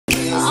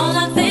all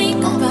I think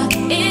about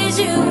is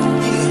you.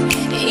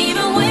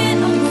 Even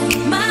when I'm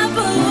with my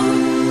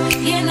boo,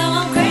 you know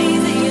I'm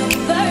crazy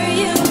over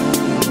you.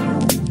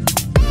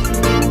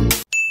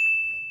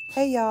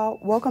 Hey y'all,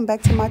 welcome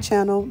back to my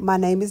channel. My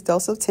name is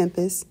Dose of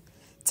Tempest.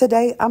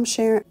 Today I'm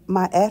sharing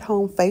my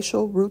at-home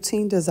facial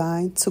routine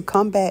design to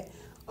combat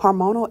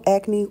hormonal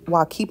acne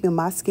while keeping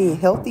my skin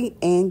healthy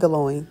and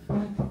glowing.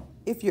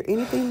 If you're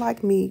anything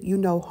like me, you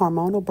know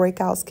hormonal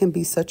breakouts can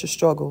be such a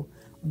struggle,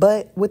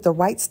 but with the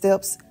right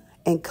steps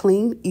and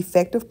clean,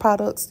 effective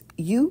products,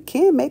 you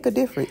can make a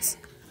difference.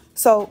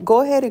 So go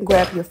ahead and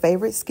grab your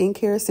favorite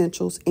skincare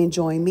essentials and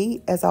join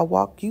me as I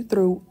walk you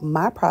through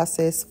my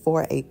process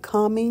for a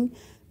calming,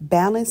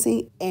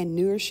 balancing, and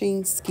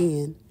nourishing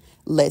skin.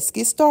 Let's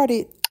get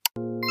started.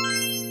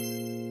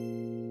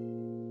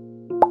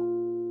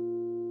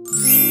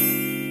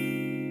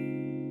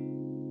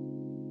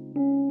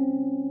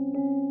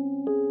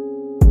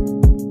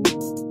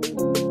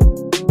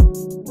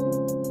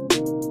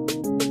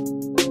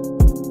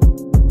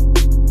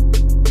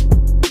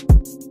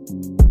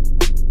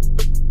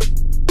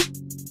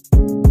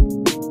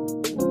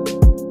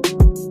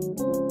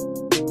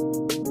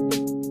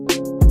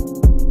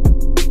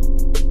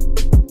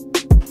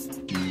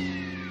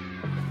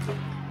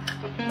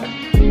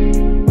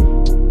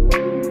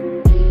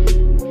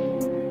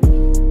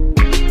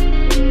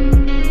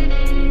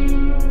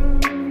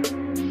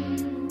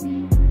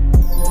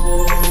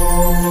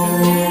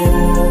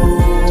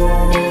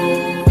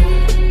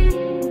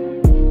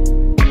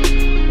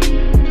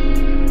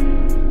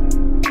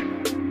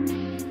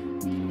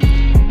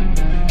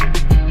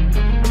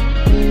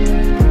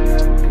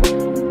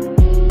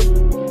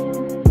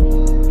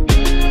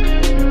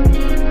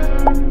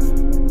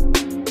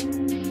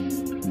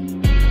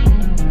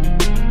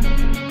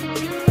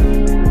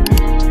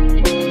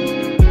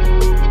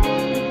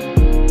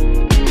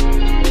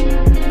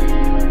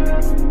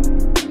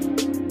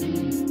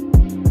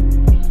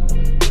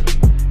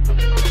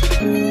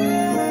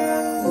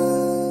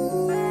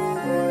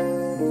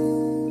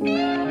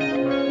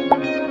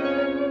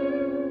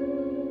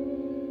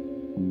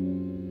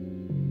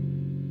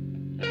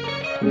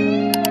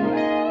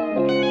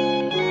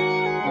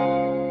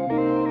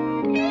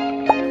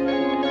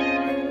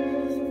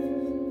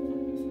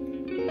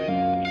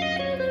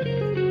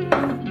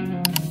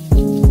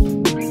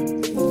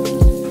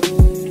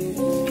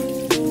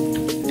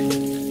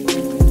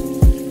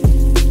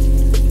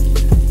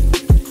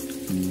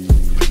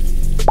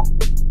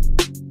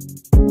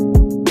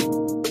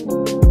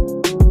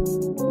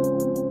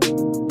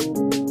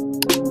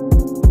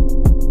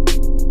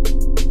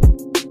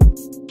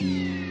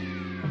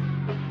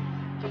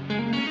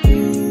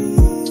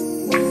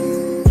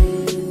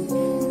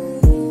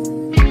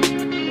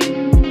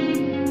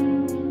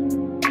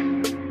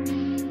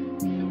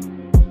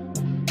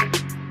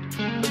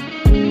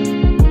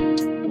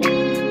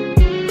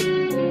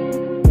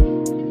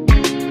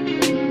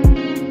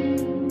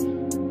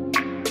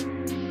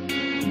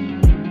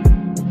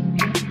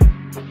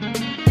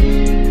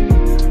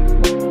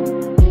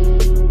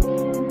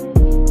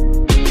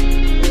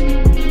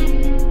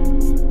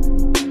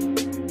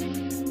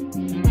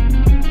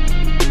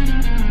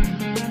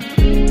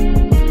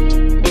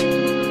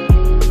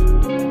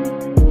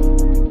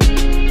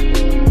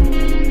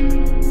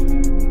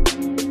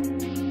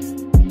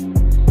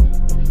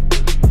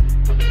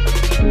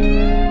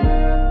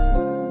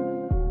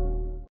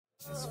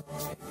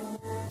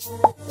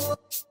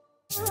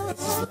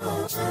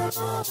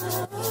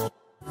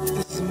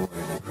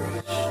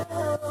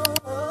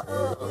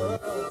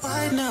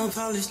 Right now,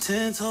 polished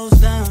 10 toes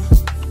down.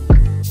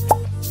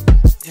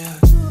 Yeah.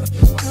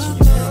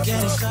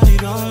 Getting started,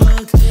 don't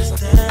look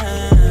down.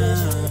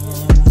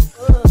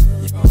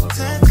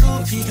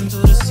 Tattoo peeking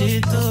through the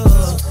see-through.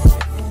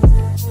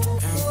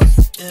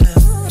 Yeah.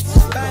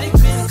 Body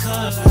pink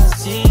color, I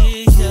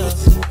see you.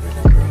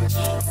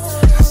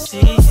 I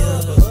see you.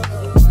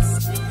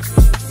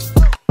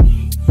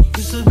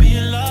 Used to be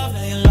in love,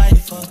 now you like it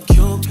for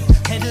Cupid.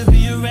 Had to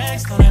be a rag,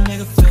 so that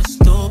nigga feel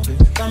stupid.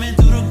 Coming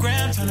through the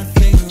gram, trying to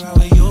figure out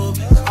where you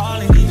been. All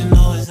I need to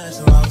know is that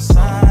you're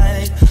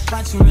outside.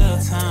 Watching real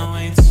time,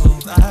 ain't too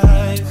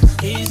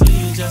live.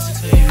 Easily adjusted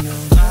to your new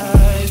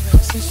life.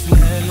 Since we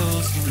had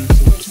loose, getting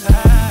too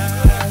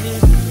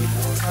tired.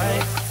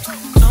 Tight.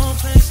 No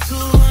place to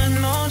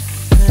unknown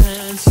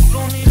friends. You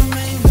don't need a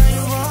main by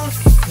your own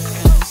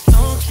friends.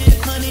 No kid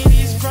money,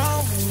 these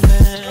grown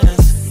men.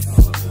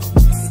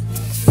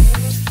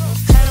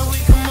 How do we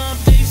come up,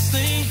 they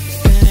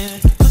sleeping?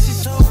 Pussy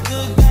so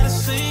good, gotta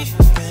sleep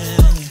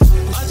in.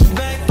 Watch your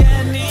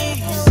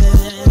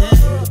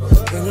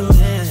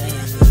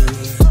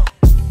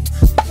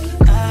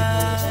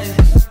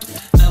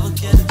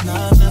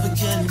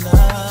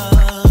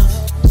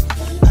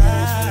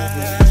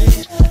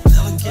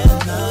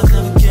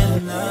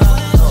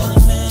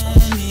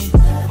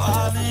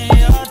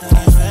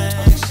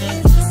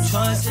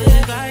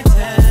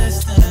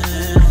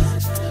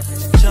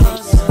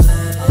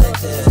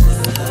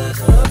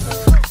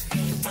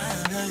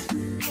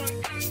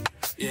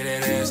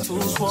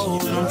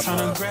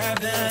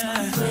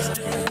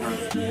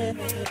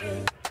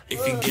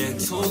If you get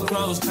too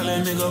close, tell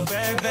that nigga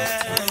baby.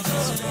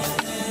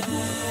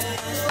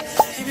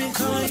 He been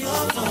calling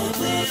your phone,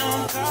 we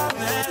don't call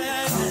back.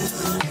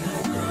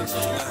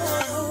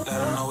 Let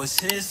him know it's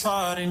his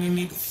fault and you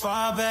need to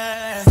fall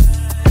back.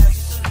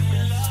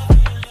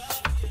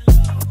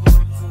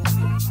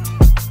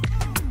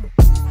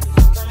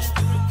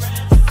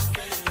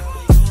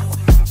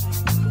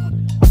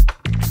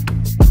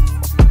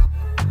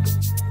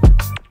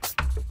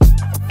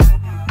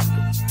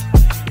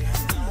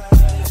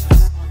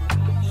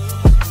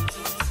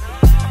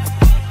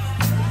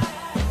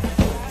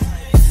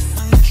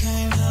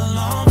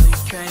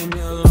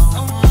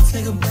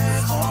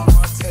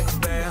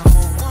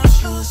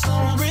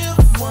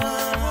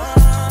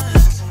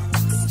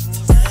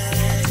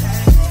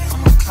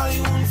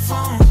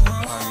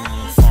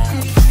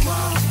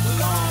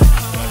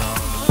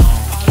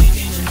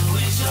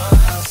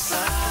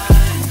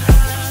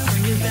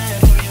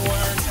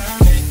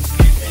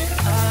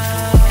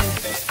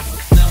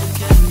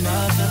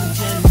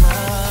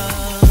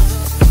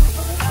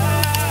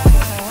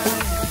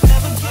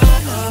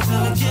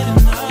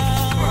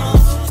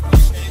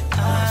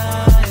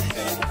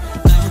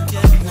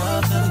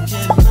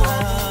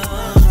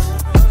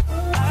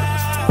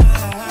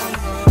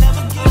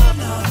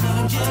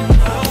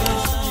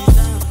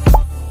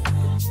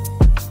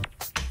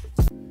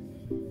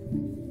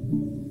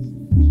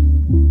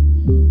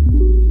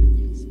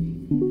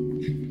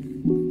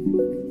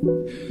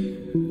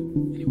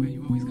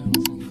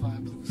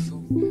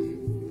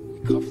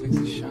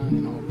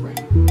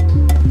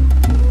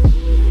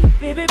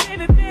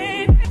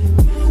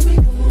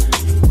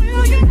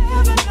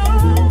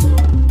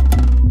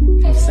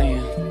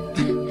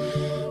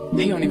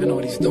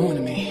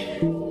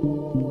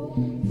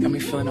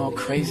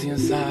 Crazy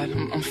inside,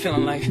 I'm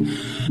feeling like I'm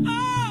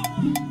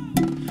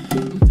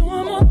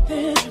doing more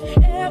than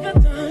I've ever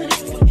done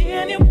for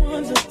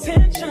anyone's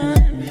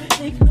attention.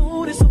 Take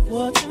notice of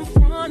what's in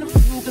front of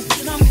you, cause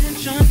when I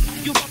mention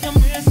you walk your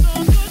man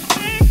so good,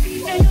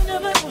 and you'll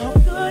never know how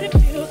good it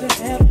feels to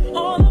have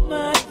all of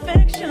my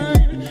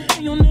affection.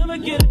 And you'll never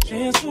get a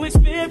chance to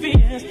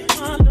experience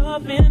my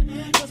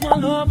loving, cause my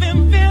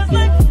loving feels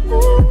like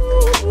ooh.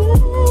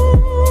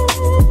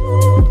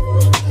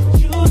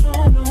 You don't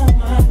know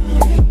my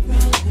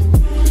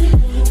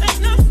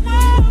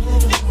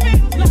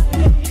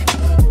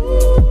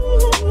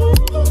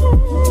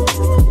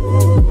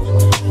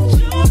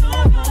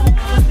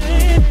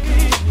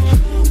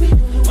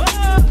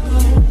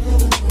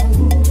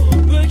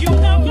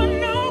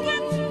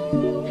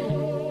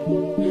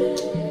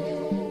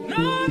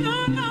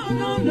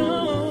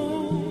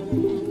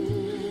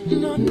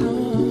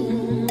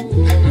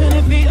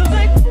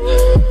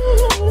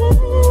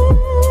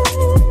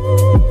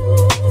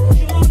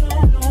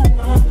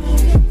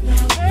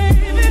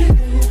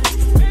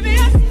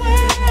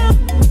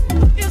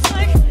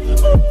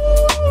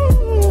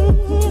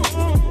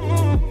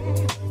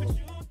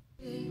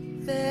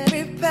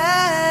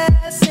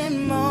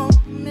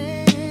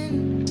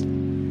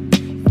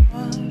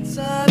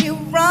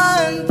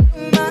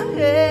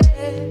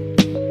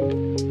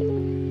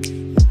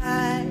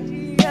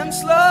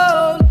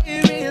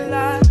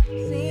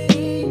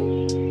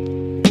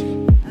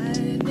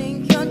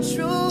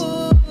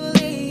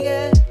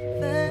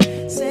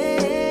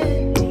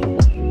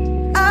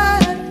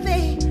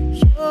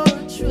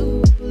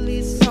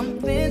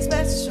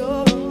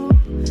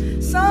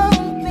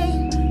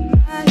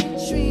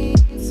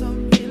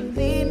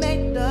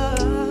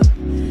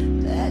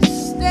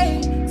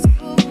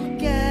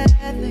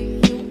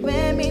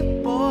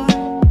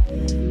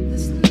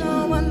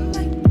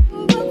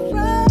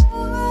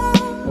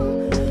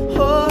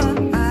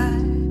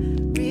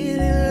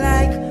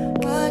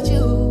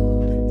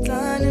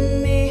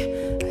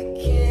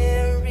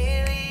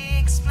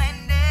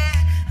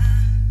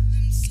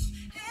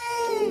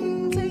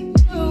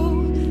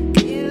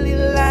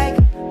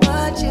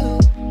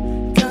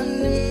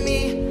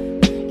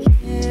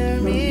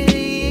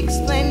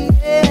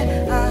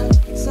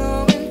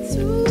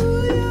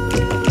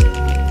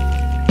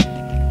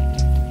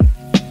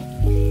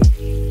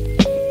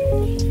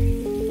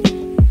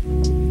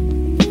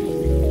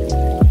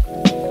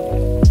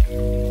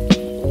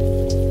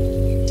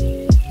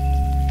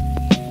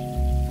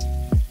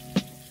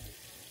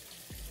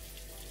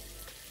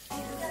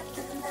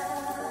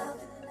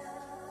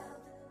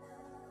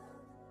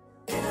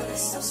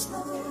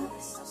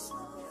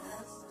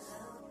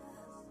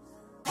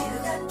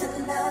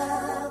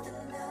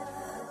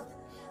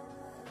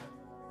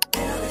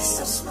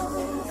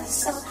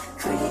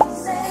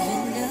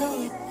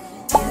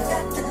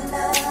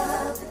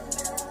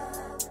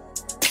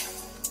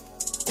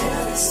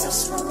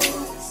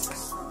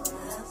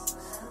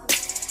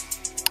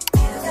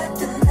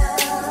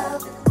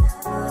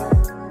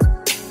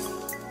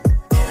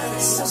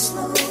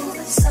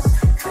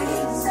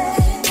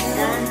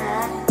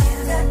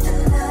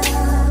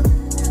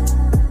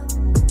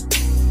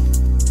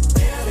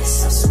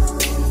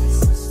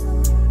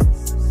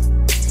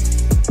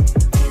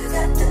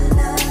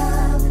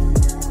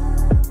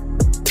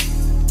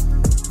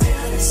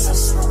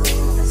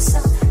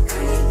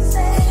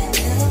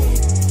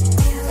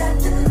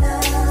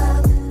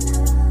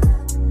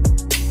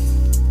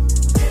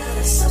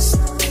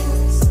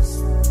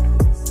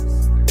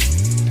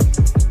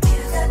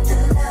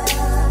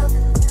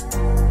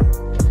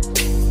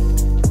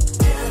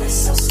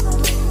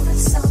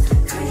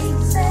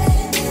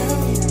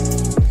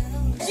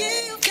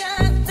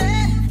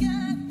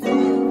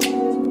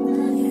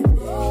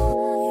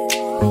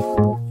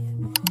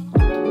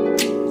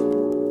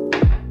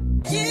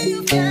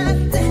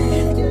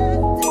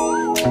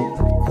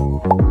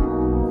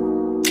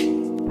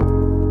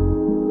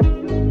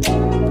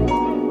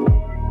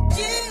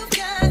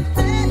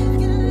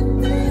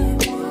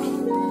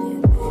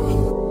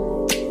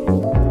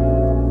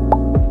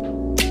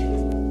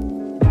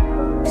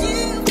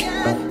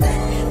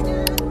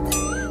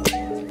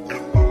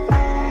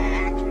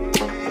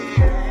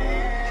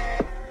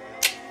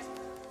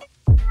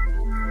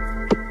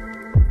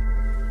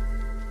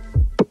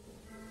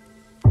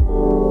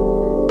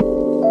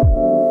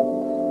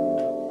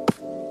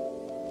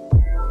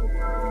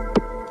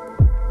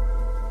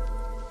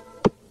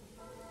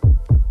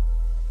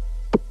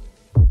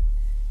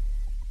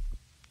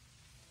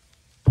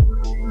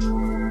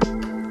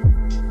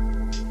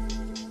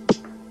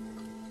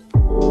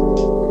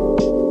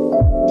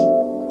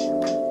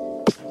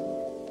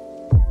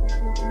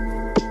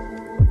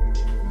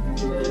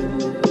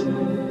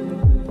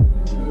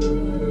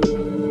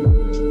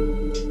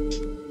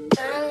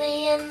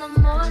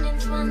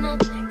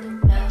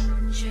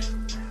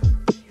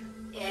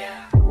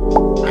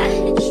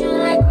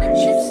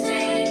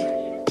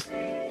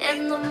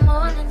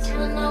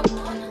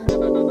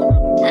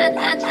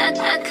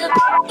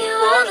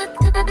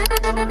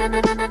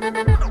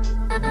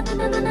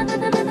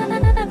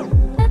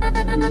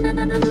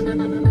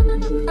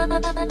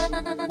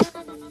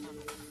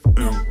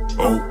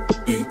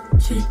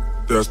M-O-E-T,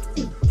 that's the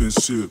food been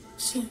shit.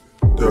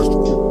 That's the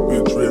food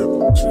been drip.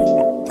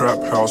 Trap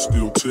house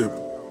still tip.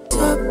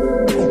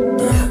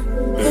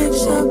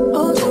 Legs up,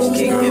 toes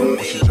down.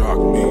 When she jock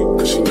me,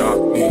 cause she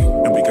knocked me.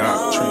 And we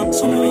got treats,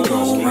 so many go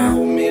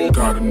around.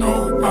 Gotta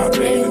know I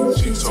made it.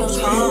 She's so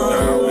sweet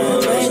down.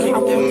 And lady,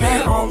 I'm with me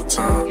all the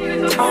time.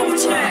 All the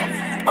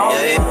time. All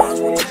the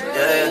time.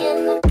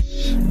 Yeah.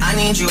 I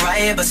need you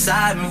right here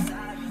beside me.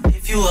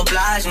 If you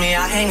oblige me,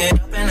 I hang it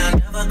up and I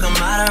never come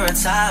out of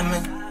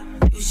retirement.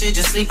 You should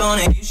just sleep on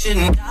it, you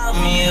shouldn't doubt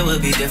me. It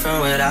would be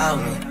different without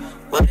me.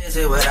 What is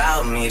it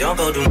without me? Don't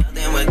go do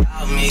nothing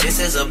without me. This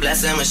is a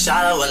blessing, a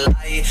shot of a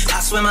light. I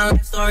swear my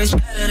life story's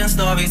better than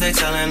stories they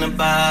telling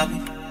about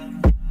me.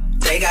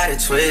 They got it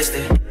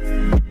twisted.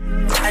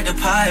 Ride the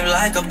pipe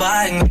like a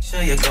bike, make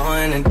sure you're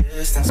going the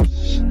distance.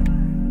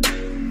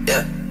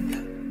 Yeah,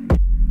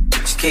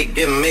 just keep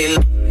giving me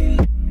love.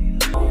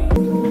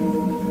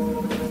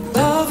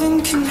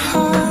 Loving can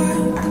hurt.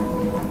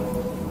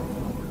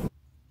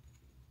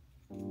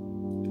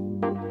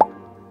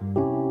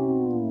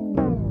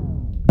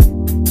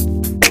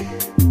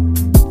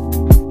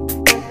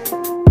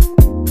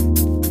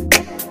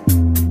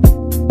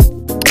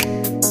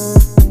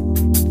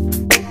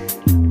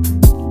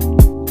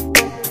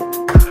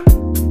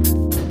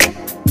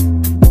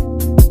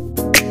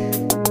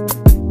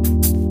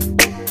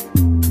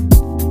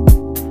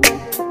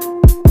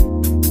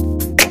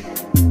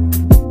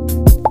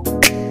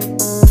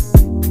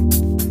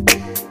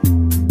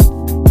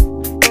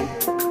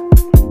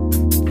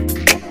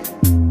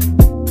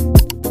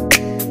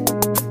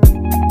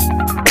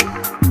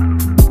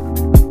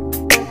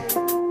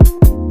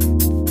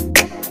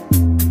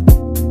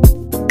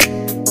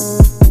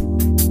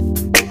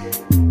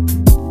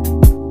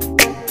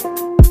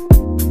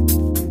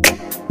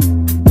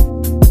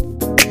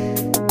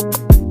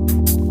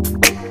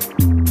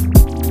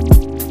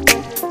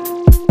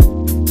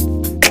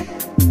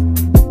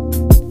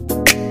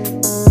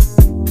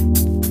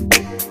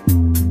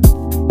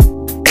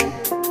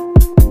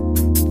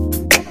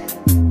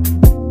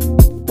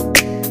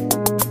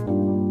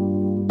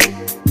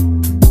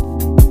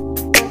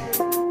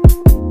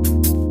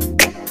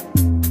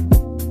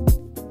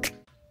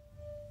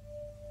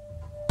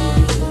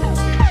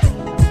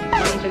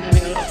 I've been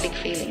having a lot of big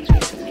feelings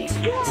recently.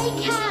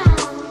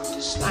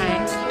 Just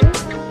like